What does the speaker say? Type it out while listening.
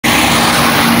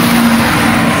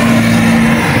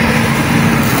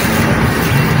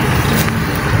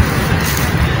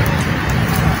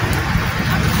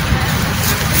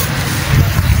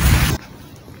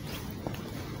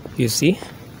you see.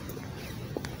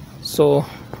 So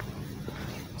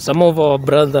some of our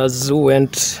brothers who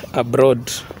went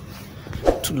abroad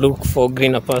to look for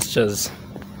greener pastures,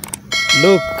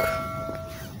 look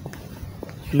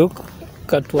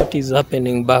at what is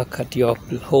happening back at your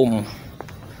home.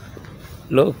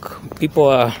 Look,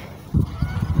 people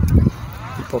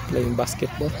playing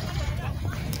basketball,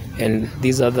 and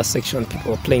these other section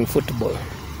people are playing football.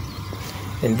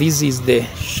 And this is the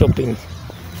shopping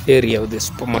area of the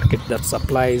supermarket that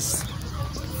supplies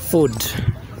food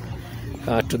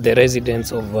to the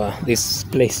residents of this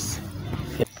place.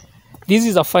 This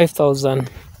is a 5,000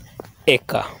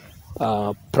 acre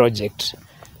project.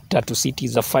 Tatu City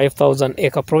is a 5,000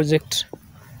 acre project,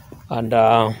 and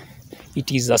it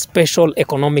is a special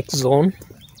economic zone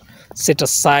set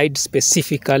aside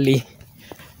specifically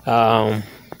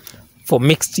for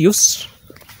mixed use.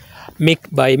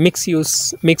 By mixed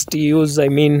use I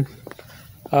mean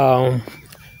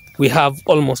we have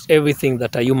almost everything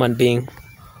that a human being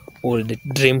would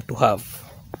dream to have.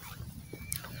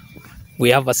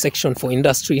 We have a section for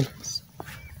industry,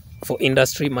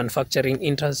 manufacturing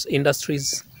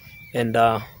industries, and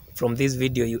from this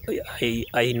video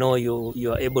I know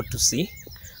you are able to see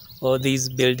all these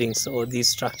buildings or these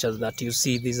structures that you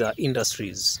see. These are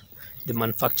industries, the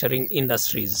manufacturing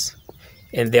industries,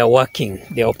 and they are working,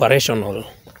 they are operational.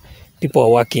 People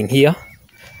are working here.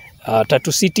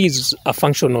 Tatu City is a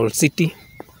functional city.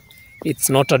 It's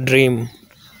not a dream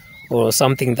or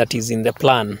something that is in the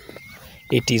plan.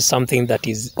 It is something that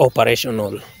is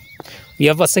operational. We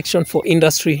have a section for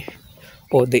industry,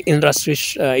 or the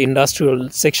industrial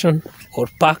section or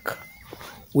park.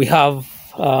 We have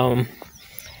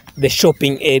the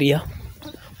shopping area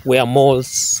where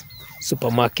malls,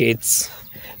 supermarkets,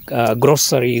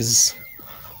 groceries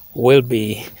will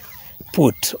be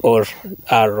put or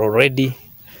are already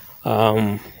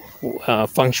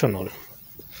functional.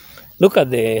 Look at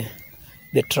the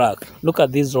track. Look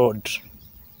at this road.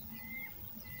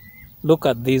 Look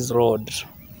at this road.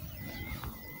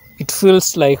 It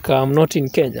feels like I'm not in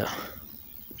Kenya.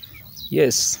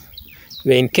 Yes,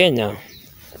 we're in Kenya,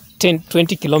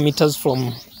 20 kilometers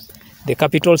from the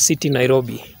capital city,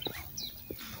 Nairobi.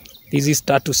 This is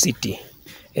Tatu City,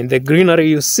 and the greenery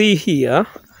you see here,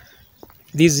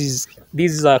 this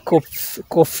is a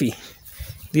coffee.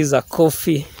 This is a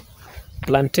coffee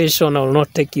plantation. I will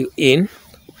not take you in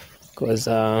because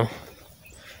I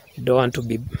don't want to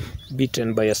be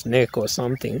bitten by a snake or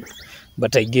something,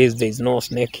 but I guess there is no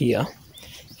snake here.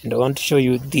 And I want to show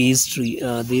you this tree,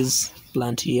 this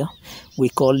plant here. We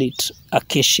call it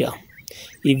acacia.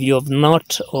 If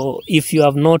you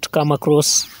have not come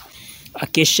across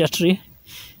acacia tree,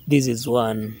 this is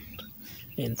one,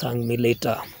 and thank me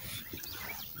later.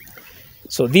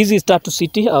 So this is Tatu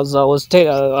City, as I was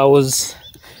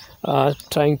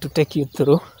trying to take you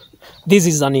through. This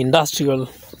is an industrial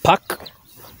park,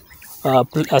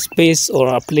 a space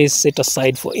or a place set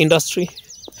aside for industry.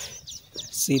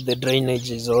 See, the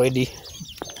drainage is already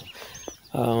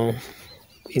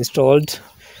installed.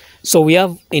 So we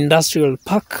have industrial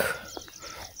park.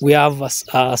 We have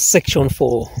a section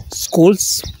for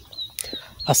schools,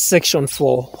 a section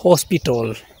for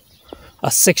hospital,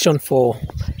 a section for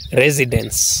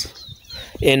residents.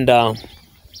 And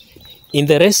in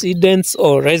the residence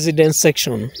or residence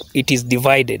section, it is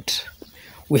divided.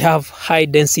 We have high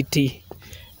density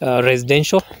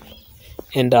residential,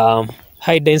 and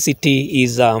high density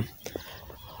is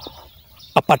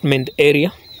apartment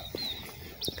area.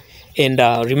 And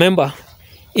remember,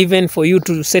 even for you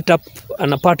to set up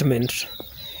an apartment,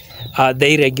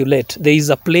 they regulate. There is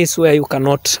a place where you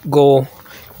cannot go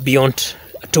beyond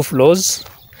 2 floors.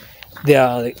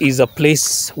 There is a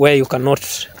place where you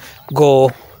cannot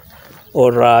go,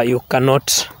 or you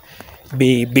cannot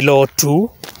be below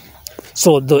 2.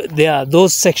 So there are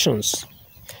those sections.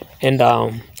 And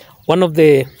one of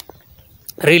the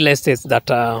real estates that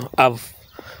I've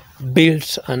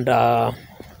built and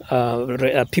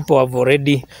people have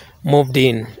already moved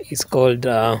in is called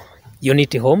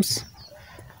Unity Homes.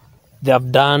 They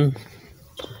have done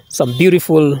some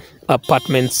beautiful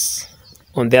apartments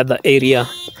on the other area,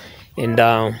 and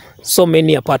so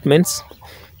many apartments.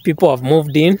 People have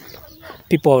moved in,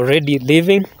 people are already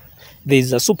living. There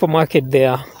is a supermarket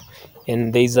there,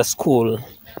 and there is a school.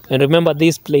 And remember,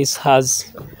 this place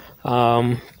has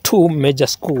 2 major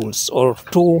schools, or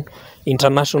 2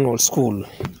 international schools.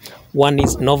 One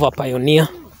is Nova Pioneer,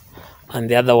 and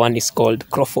the other one is called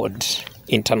Crawford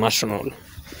International.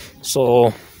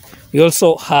 So we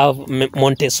also have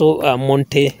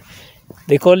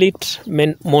they call it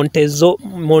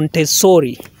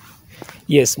Montessori.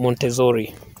 Yes,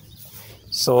 Montessori.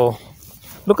 So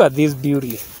look at this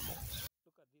beauty.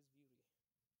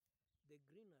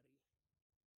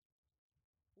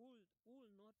 who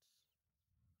will not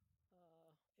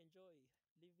enjoy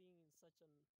living in such an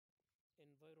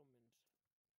environment?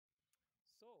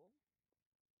 So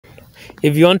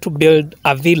if you want to build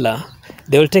a villa,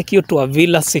 they will take you to a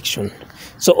villa section.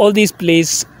 So all this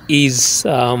place is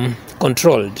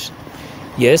controlled.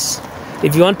 Yes,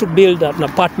 if you want to build an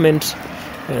apartment,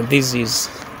 this is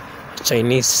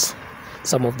Chinese,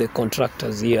 some of the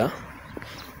contractors here,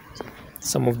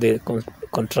 some of the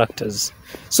contractors.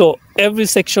 So every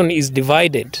section is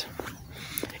divided.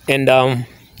 And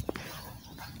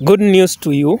good news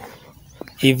to you,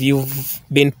 if you've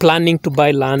been planning to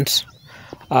buy land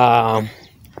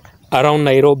around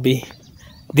Nairobi,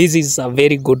 this is a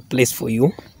very good place for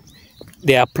you.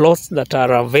 There are plots that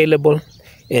are available,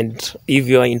 and if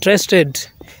you are interested,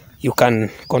 you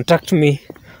can contact me.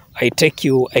 I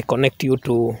connect you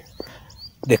to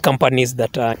the companies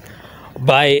that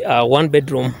buy a 1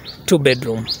 bedroom, 2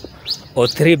 bedroom, or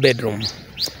 3 bedroom,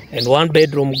 and 1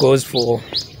 bedroom goes for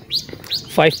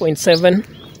 5.7.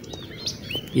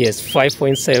 Yes,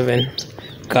 5.7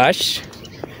 cash,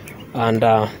 and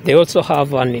they also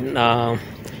have an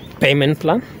payment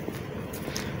plan,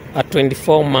 a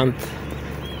 24-month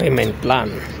payment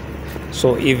plan.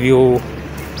 So if you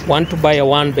want to buy a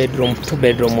 1 bedroom, 2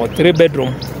 bedroom, or 3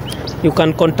 bedroom, you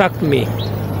can contact me.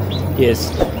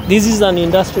 Yes, this is an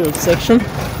industrial section.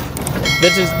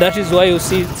 That is why you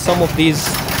see some of these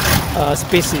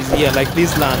spaces here, like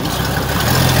this land.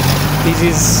 This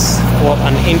is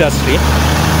an industry,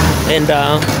 and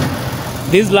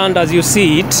this land, as you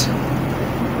see it,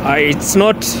 it's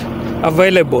not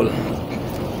available.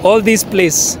 All this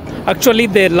place, actually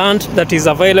the land that is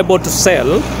available to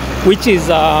sell, which is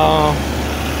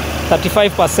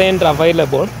 35%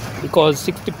 available, because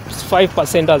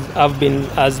 65%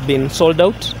 has been sold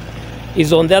out,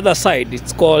 is on the other side.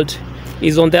 It's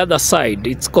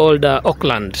called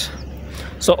Auckland.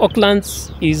 So Auckland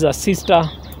is a sister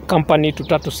company to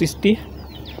Tatu City.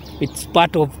 It's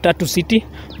part of Tatu City,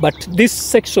 but this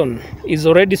section is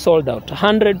already sold out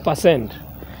 100%.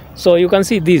 So you can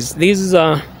see this is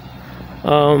an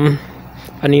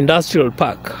industrial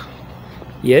park.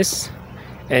 Yes,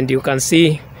 and you can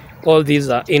see all these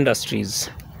are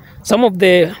industries. Some of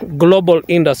the global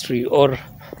industry or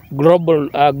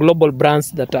global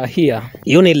brands that are here,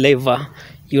 Unilever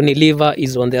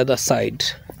is on the other side,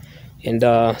 and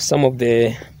some of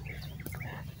the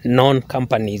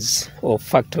non-companies or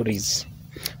factories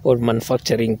or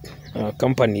manufacturing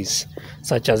companies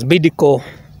such as Bidco,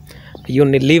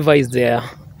 Unilever is there,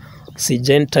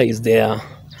 Syngenta is there.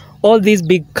 All these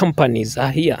big companies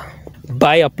are here.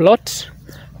 Buy a plot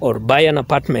or buy an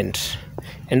apartment,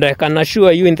 and I can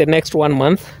assure you in the next 1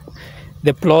 month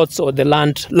the plots or the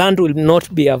land will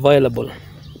not be available.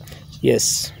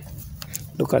 Yes,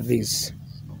 look at this.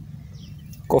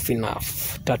 Coffee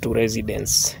Enough, Tatu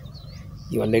Residence,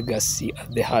 your legacy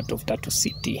at the heart of Tatu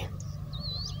City.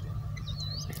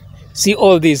 See,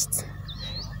 all this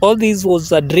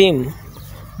was a dream,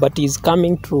 but is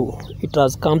coming true. It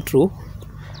has come true,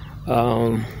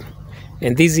 and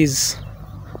this is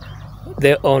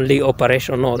the only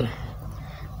operational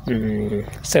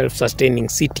self-sustaining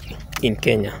city in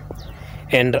Kenya.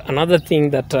 And another thing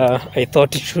that I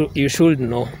thought you should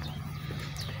know,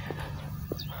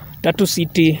 Tatu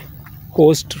City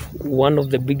hosts one of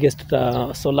the biggest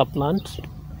solar plants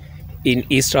in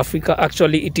East Africa.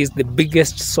 Actually, it is the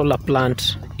biggest solar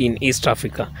plant in East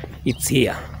Africa. It's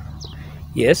here.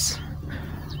 Yes,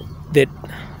 the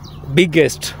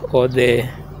biggest or the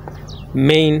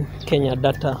main Kenya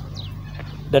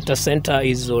data center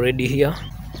is already here.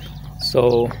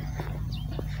 So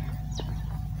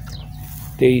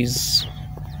there is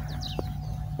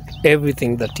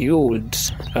everything that you would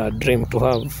dream to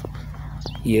have.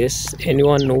 Yes,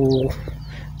 anyone who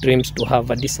dreams to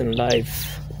have a decent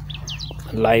life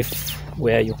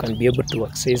where you can be able to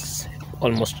access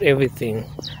almost everything,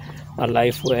 a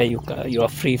life where you are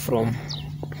free from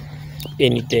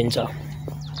any danger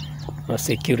or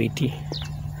security,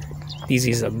 this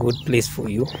is a good place for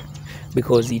you,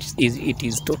 because it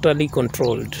is totally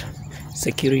controlled.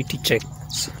 Security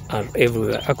checks are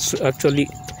everywhere. Actually,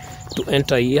 to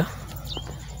enter here,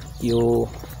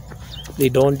 they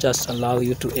don't just allow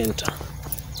you to enter.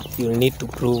 You need to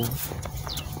prove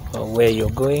where you're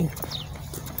going,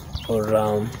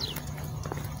 or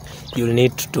you'll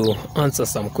need to answer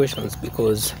some questions,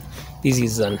 because this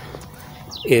is an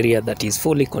area that is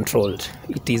fully controlled.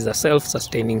 It is a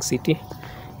self-sustaining city.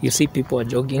 You see people are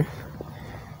jogging.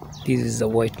 This is a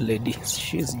white lady,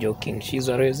 she's joking. She's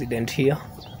a resident here.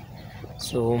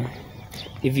 So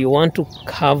if you want to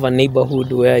have a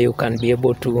neighborhood where you can be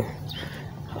able to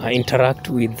interact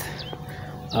with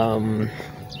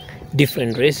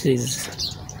different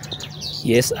races.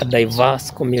 Yes, a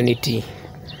diverse community.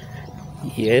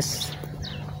 Yes,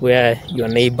 where your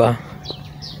neighbor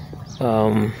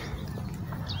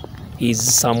is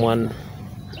someone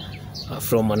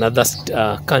from another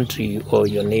country, or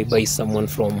your neighbor is someone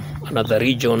from another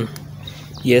region.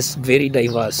 Yes, very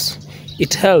diverse.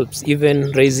 It helps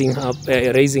even raising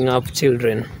up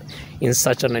children in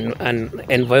such an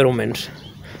environment.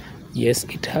 Yes,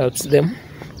 it helps them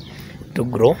to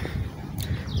grow.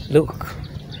 Look,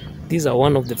 these are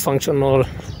one of the functional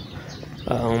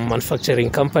manufacturing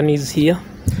companies here,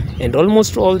 and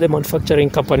almost all the manufacturing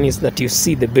companies that you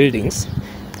see, the buildings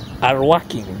are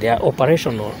working, they are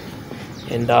operational,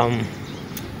 and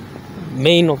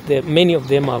many of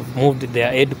them have moved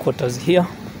their headquarters here.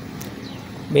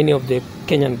 Many of the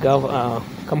Kenyan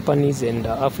companies and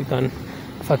African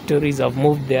factories have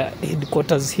moved their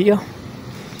headquarters here.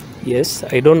 Yes,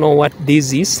 I don't know what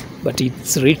this is, but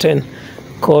it's written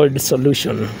called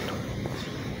solution.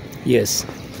 Yes,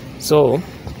 so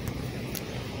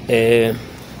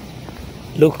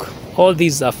look, all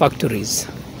these are factories.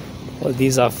 All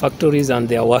these are factories, and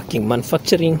they are working,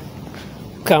 manufacturing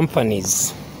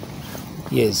companies.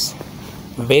 Yes,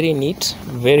 very neat,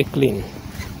 very clean.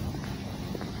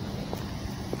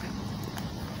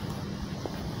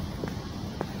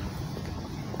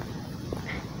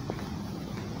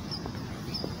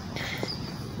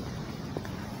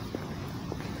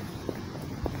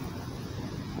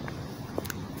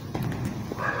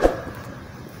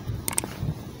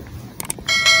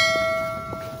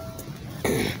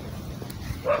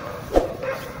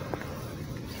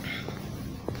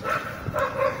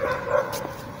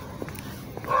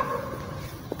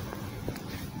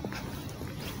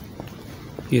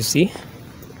 You see,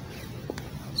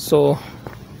 so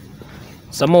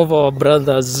some of our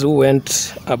brothers who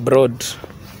went abroad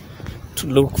to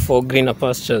look for greener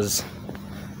pastures,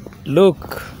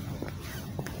 look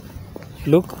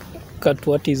at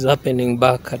what is happening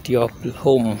back at your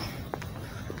home.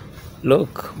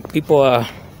 Look, people are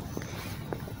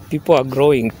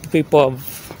growing, people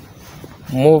have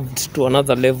moved to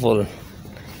another level.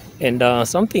 And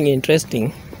something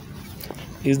interesting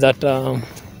is that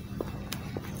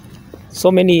so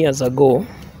many years ago,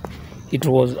 it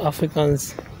was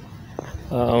Africans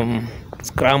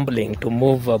scrambling to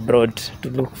move abroad to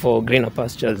look for greener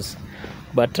pastures.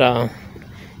 But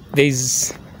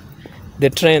there's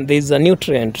a new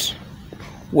trend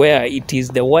where it is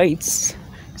the whites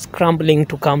scrambling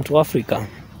to come to Africa.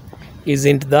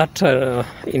 Isn't that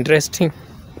interesting?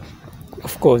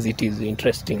 Of course it is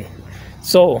interesting.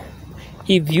 So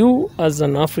if you as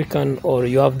an African, or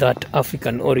you have that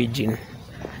African origin,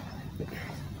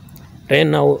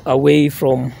 ran away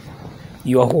from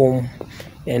your home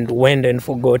and went and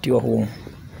forgot your home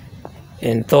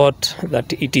and thought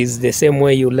that it is the same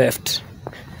way you left,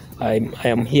 I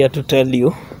am here to tell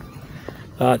you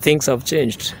things have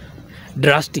changed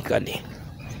drastically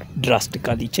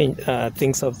changed.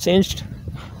 Things have changed,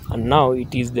 and now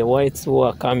it is the whites who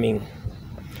are coming.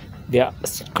 They are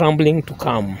scrambling to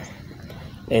come,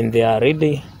 and they are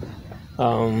really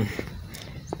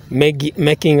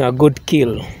making a good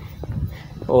kill,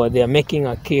 or they are making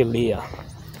a kill here.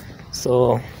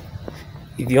 So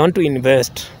if you want to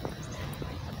invest,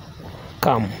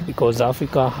 come, because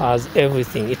Africa has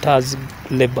everything. It has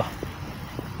labor,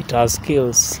 it has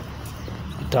skills,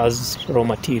 it has raw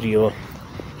material,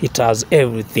 it has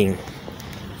everything.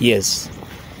 Yes,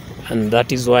 and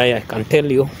that is why I can tell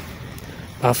you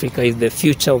Africa is the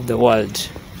future of the world.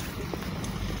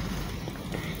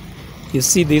 You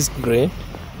see this gray?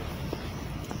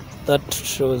 That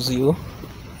shows you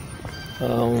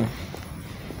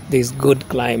there's good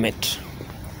climate.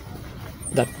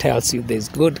 That tells you there's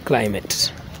good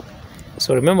climate.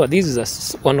 So remember, this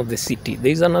is one of the city.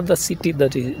 There is another city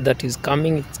that is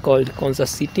coming. It's called Tatu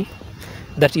City.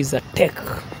 That is a tech.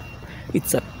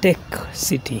 It's a tech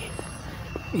city.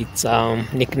 It's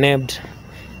nicknamed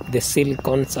the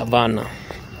Silicon Savannah.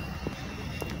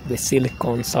 The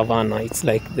Silicon Savannah. It's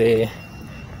like the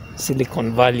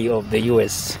Silicon Valley of the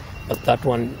US. But that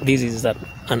one, this is an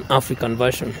African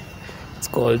version. It's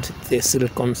called the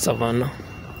Silicon Savannah,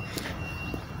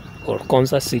 or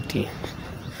Tatu City.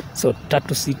 So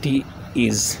Tatu City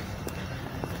is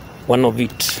one of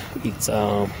it. It's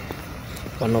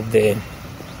one of the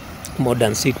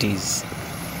modern cities.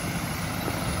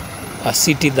 A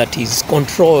city that is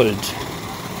controlled.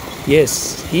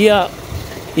 Yes, here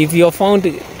if you're found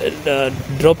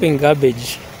dropping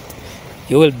garbage,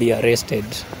 you will be arrested.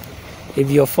 If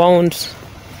you're found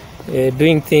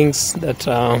doing things that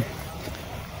are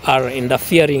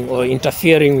interfering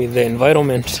with the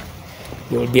environment,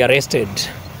 you will be arrested.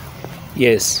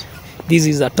 Yes, this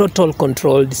is a total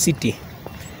controlled city,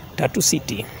 Tatu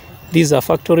City. These are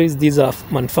factories, these are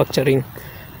manufacturing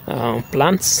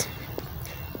plants.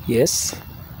 Yes,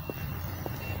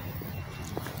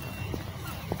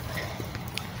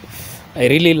 I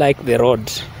really like the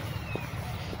road.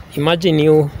 Imagine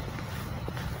you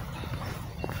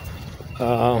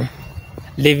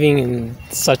living in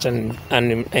such an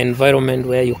environment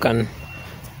where you can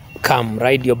come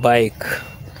ride your bike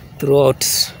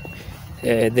throughout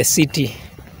the city.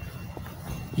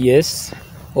 Yes,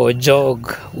 or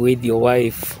jog with your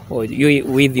wife or you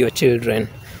with your children.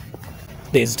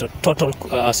 There's total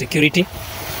security.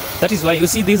 That is why you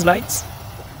see these lights.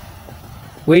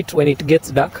 Wait, when it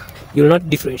gets dark, you'll not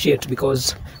differentiate,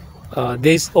 because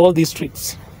there's all these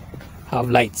streets have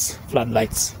lights,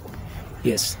 floodlights.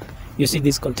 Yes, you see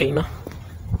this container.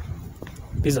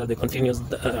 These are the containers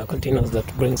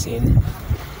that brings in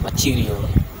material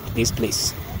to this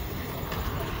place.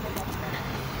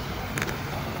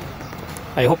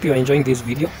 I hope you are enjoying this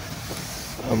video.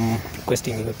 I'm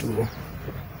requesting you to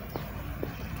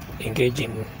engage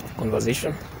in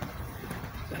conversation.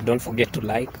 Don't forget to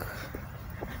like.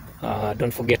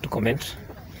 Don't forget to comment.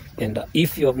 And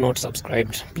if you have not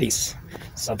subscribed, please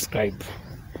subscribe,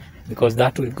 because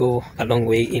that will go a long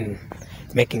way in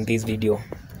making this video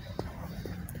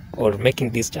or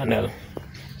making this channel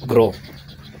grow,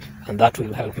 and that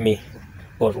will help me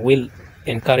or will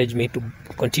encourage me to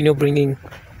continue bringing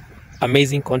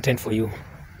amazing content for you.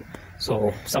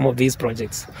 So some of these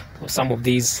projects or some of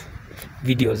these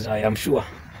videos, I am sure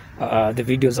the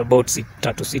videos about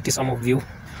Tatu City, some of you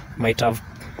might have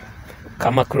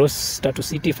come across Tatu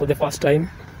City for the first time.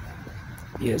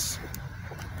 Yes,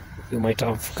 you might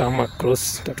have come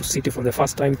across Tatu City for the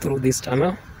first time through this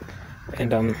channel,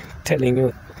 and I'm telling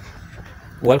you,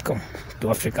 welcome to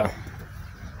Africa.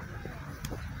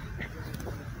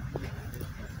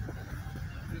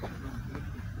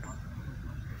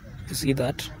 You see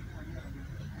that?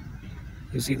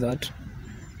 You see that?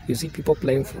 You see people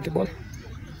playing football?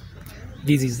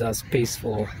 This is a space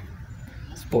for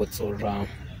sports, or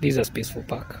this is a space for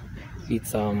park.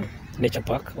 It's nature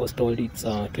park. I was told it's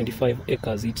 25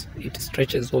 acres. It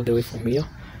stretches all the way from here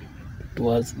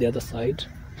towards the other side.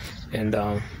 And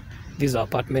these are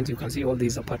apartments. You can see all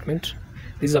these apartments.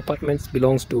 These apartments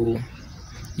belongs to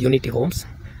Unity Homes.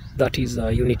 That is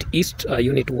Unit East,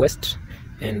 Unit West,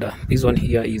 and this one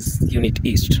here is Unit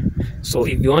East. So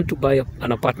if you want to buy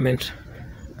an apartment,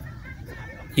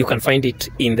 you can find it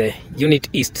in the Unit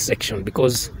East section,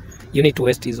 because Unit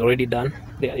West is already done.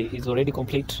 It's already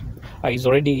complete. It's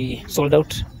already sold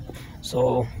out.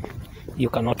 So you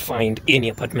cannot find any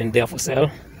apartment there for sale.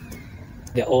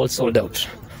 They're all sold out.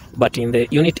 But in the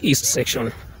Unit East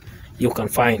section, you can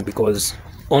find, because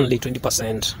only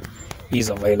 20% is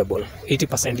available.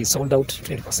 80% is sold out,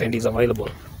 20% is available.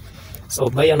 So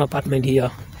buy an apartment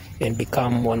here and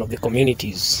become one of the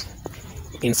communities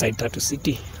inside Tatu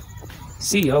City.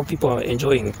 See how people are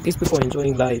enjoying. These people are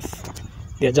enjoying life.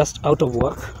 They're just out of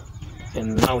work,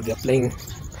 and now they're playing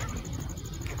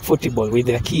football with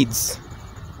their kids.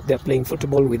 They're playing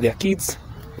football with their kids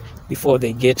before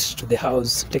they get to the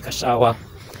house, take a shower,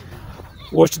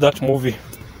 watch that movie,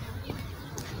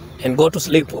 and go to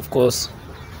sleep, of course.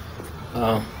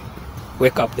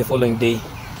 Wake up the following day,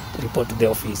 report to the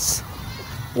office,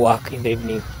 work in the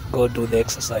evening, go do the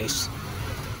exercise,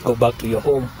 go back to your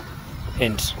home,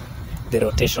 and the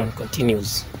rotation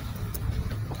continues.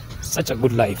 Such a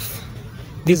good life.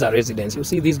 These are residents. You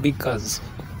see these big cars.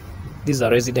 These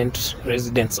are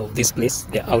residents of this place.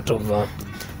 They're out of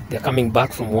they're coming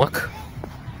back from work.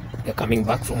 They're coming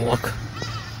back from work.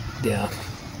 They are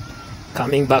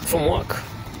coming back from work.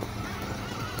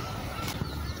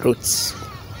 Roots.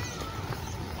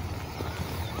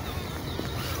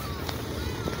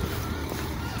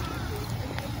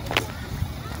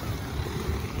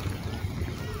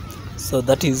 So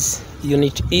that is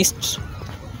Unit East.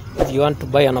 If you want to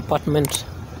buy an apartment,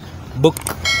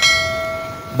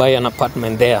 buy an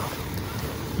apartment there.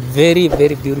 Very,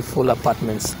 very beautiful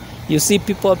apartments. You see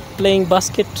people playing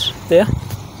basket there.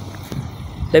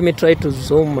 Let me try to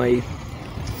zoom my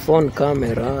phone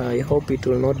camera. I hope it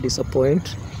will not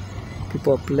disappoint.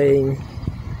 People are playing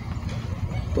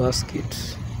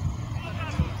basket.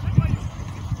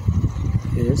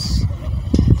 Yes,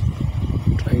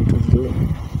 trying to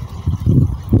zoom.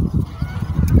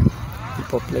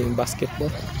 People playing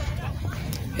basketball,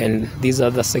 and these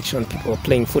other section people are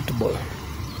playing football.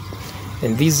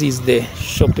 And this is the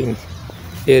shopping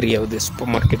area of the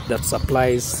supermarket that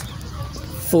supplies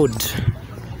food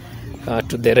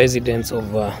to the residents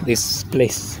of this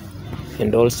place,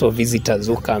 and also visitors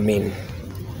who come in.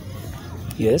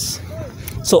 Yes,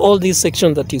 so all these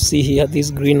sections that you see here, this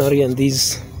greenery and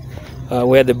these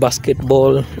where the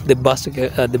basketball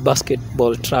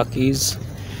track is,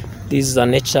 this is a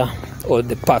nature, or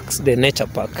the parks, the nature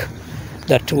park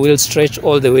that will stretch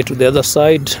all the way to the other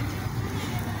side.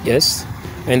 Yes,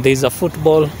 and there is a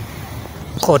football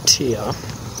court here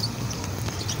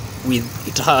with,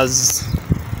 it has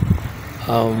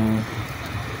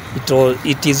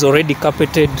it is already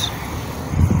carpeted.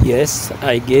 Yes,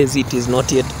 I guess it is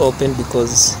not yet open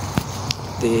because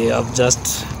they have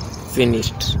just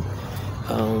finished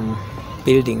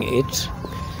building it.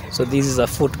 So this is a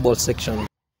football section.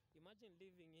 Imagine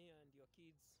living here and your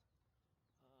kids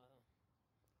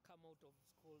come out of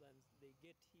school and they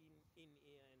get in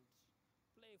here and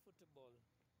play football.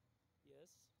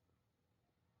 Yes,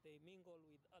 they mingle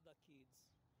with other kids.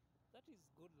 That is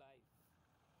good life.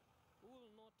 Who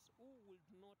would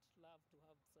not love to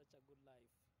have such a good life?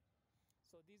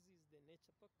 So this is the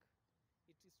nature park.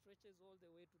 It stretches all the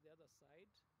way to the other side.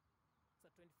 It's a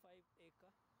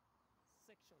 25-acre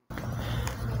section.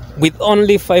 With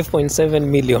only 5.7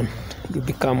 million, you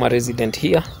become a resident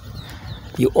here.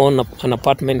 You own an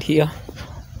apartment here,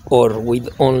 or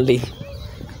with only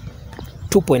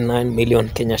 2.9 million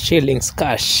Kenya shillings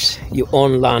cash, you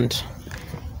own land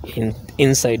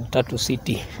inside Tatu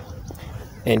City,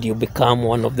 and you become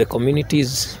one of the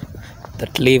communities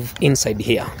that live inside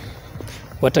here.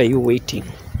 What are you waiting?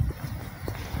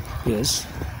 Yes,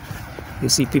 you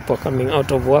see people coming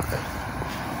out of work,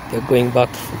 they're going back,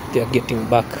 they're getting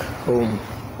back home.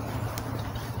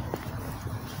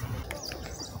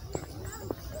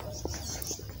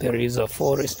 There is a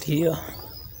forest here.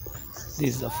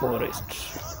 This is a forest.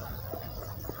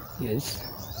 Yes,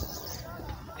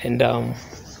 and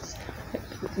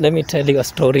let me tell you a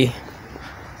story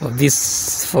of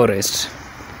this forest.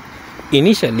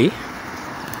 Initially,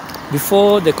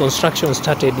 before the construction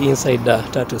started inside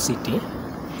Tatu City,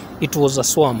 it was a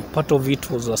swamp. Part of it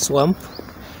was a swamp,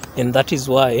 and that is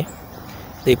why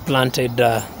they planted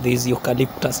these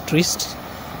eucalyptus trees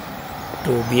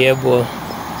to be able,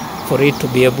 for it to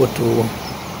be able to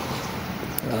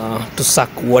suck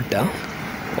water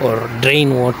or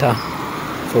drain water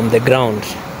from the ground.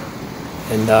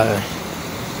 And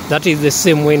that is the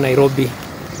same way Nairobi.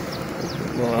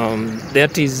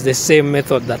 That is the same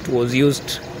method that was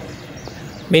used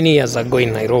many years ago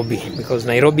in Nairobi, because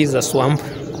Nairobi is a swamp,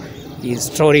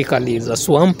 historically is a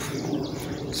swamp.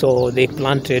 So they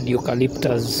planted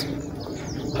eucalyptus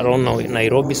around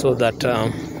Nairobi so that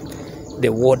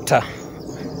the water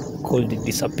could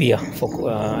disappear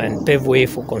and pave way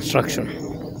for construction.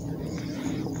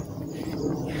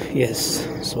 Yes,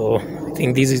 so I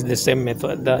think this is the same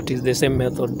method. That is the same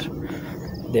method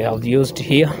they have used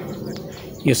here.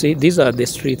 You see, these are the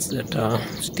streets that are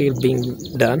still being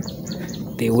done.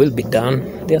 They will be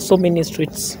done. There are so many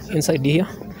streets inside here.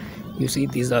 You see,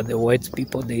 these are the white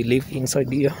people. They live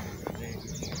inside here.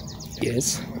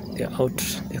 Yes, they're out.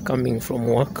 They're coming from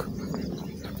work.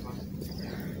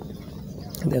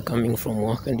 They're coming from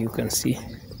work, and you can see.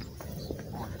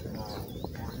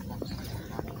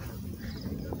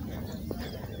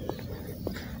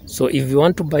 So if you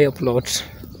want to buy a plot,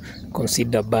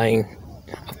 consider buying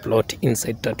a plot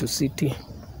inside Tatu City.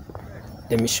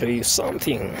 Let me show you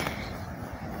something.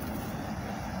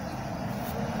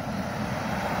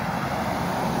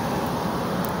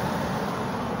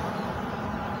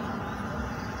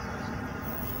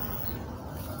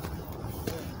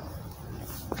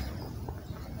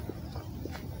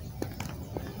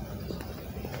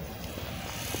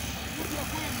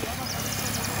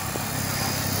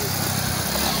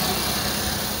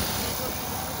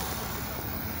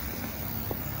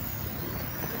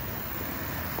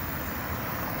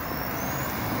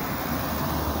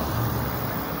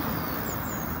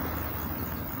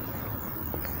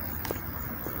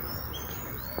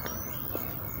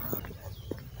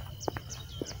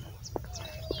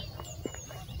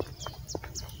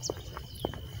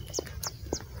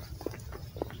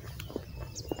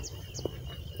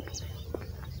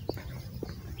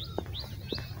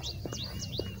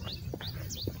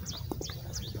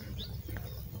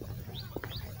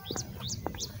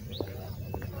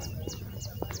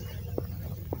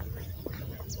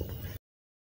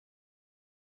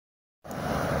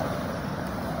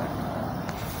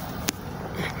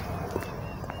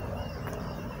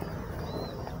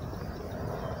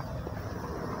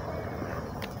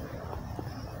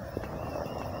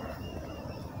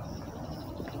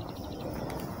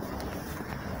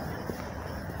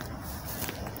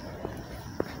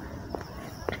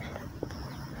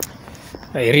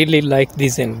 I really like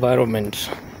this environment,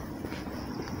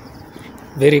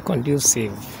 very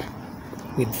conducive.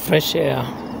 with fresh air,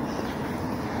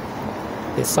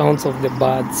 the sounds of the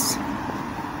birds,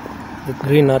 the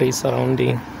greenery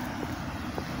surrounding.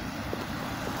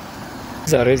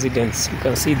 These are residents. You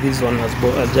can see this one has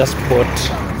just bought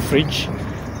fridge.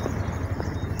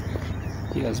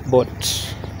 He has bought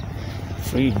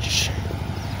fridge.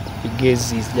 The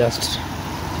gas is just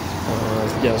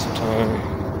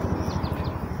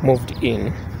moved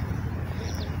in.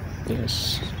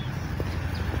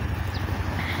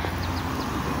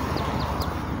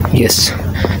 Yes,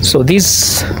 so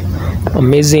this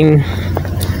amazing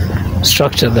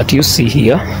structure that you see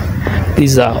here,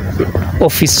 these are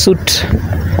office suite,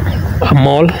 a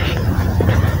mall,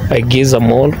 I guess a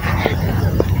mall.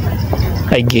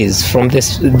 I guess from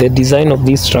the design of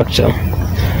this structure,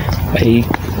 I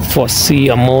foresee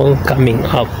a mall coming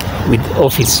up with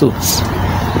office suites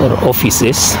or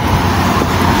offices.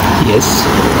 Yes,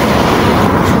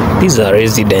 these are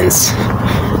residents,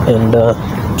 and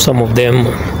some of them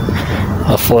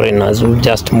are foreigners who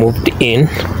just moved in.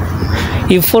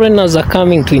 If foreigners are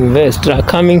coming to invest, are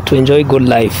coming to enjoy good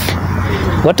life,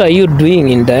 what are you doing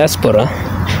in diaspora,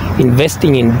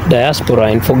 investing in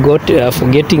diaspora and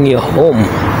forgetting your home?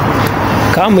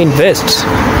 Come invest.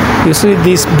 You see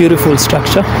this beautiful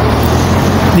structure?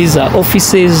 These are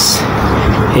offices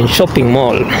and shopping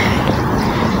mall.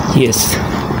 Yes,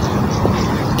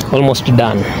 almost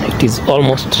done. It is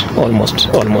almost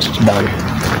done.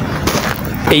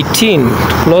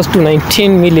 Close to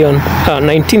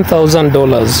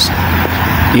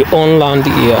 $19,000 you own land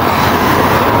here.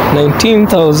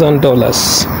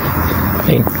 $19,000,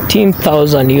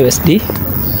 19,000 USD.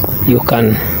 You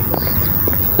can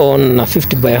own a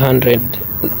 50 by 100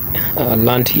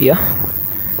 land here.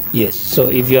 Yes, so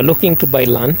if you are looking to buy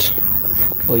land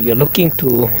or you are looking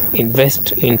to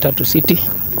invest in Tatu City,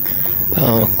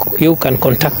 you can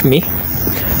contact me.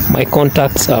 My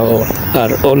contacts are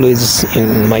always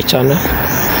in my channel.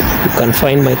 You can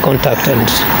find my contact and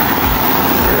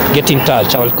get in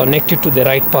touch. I will connect you to the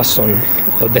right person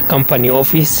or the company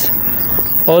office.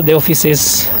 All the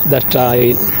offices that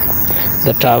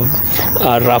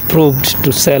are approved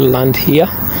to sell land here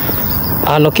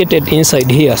are located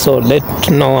inside here, so let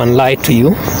no one lie to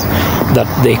you that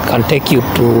they can take you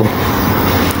to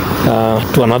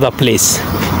another place.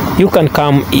 You can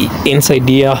come inside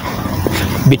here,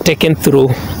 be taken through,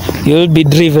 you will be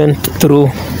driven through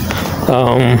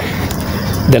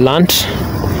the land.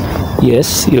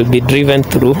 Yes, you'll be driven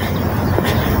through,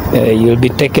 you'll be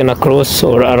taken across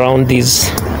or around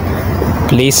this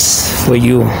place for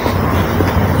you.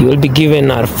 You will be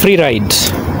given a free ride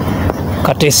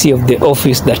courtesy of the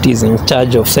office that is in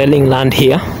charge of selling land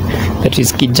here, that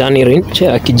is Kijani Ridge.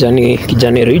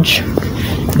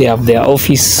 They have their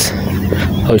office.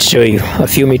 I'll show you a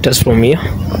few meters from here.